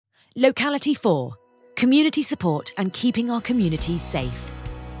Locality 4 – Community support and keeping our communities safe.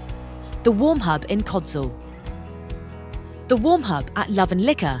 The Warm Hub in Codsall. The Warm Hub at Love and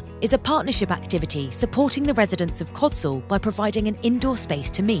Liquor is a partnership activity supporting the residents of Codsall by providing an indoor space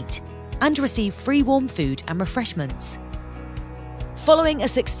to meet and receive free warm food and refreshments. Following a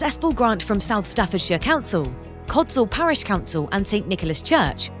successful grant from South Staffordshire Council, Codsall Parish Council and St Nicholas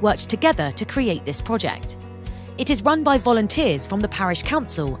Church worked together to create this project. It is run by volunteers from the Parish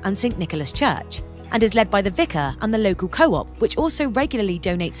Council and St Nicholas Church and is led by the vicar and the local co-op, which also regularly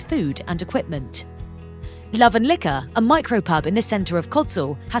donates food and equipment. Love and Liquor, a micropub in the centre of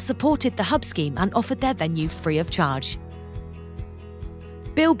Codsall, has supported the Hub scheme and offered their venue free of charge.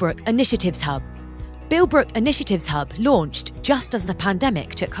 Bilbrook Initiatives Hub. Bilbrook Initiatives Hub launched just as the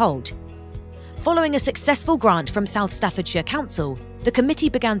pandemic took hold. Following a successful grant from South Staffordshire Council, the committee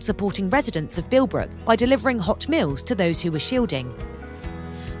began supporting residents of Bilbrook by delivering hot meals to those who were shielding.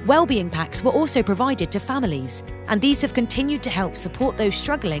 Wellbeing packs were also provided to families, and these have continued to help support those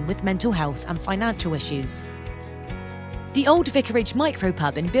struggling with mental health and financial issues. The Old Vicarage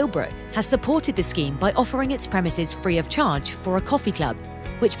Micropub in Bilbrook has supported the scheme by offering its premises free of charge for a coffee club,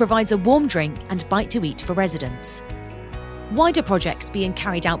 which provides a warm drink and bite to eat for residents. Wider projects being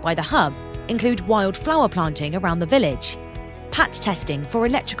carried out by the Hub include wildflower planting around the village, PAT testing for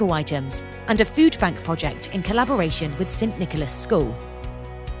electrical items, and a food bank project in collaboration with St Nicholas School.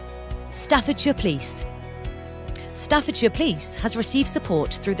 Staffordshire Police. Staffordshire Police has received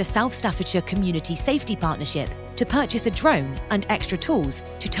support through the South Staffordshire Community Safety Partnership to purchase a drone and extra tools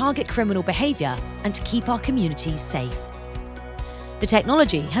to target criminal behaviour and keep our communities safe. The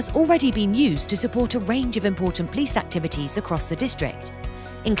technology has already been used to support a range of important police activities across the district,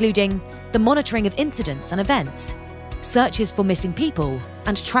 including the monitoring of incidents and events, searches for missing people,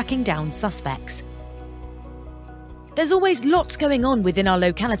 and tracking down suspects. There's always lots going on within our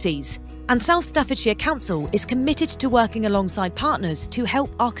localities, and South Staffordshire Council is committed to working alongside partners to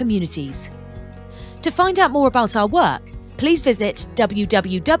help our communities. To find out more about our work, please visit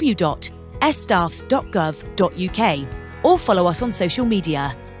www.sstaffs.gov.uk or follow us on social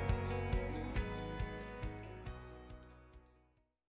media.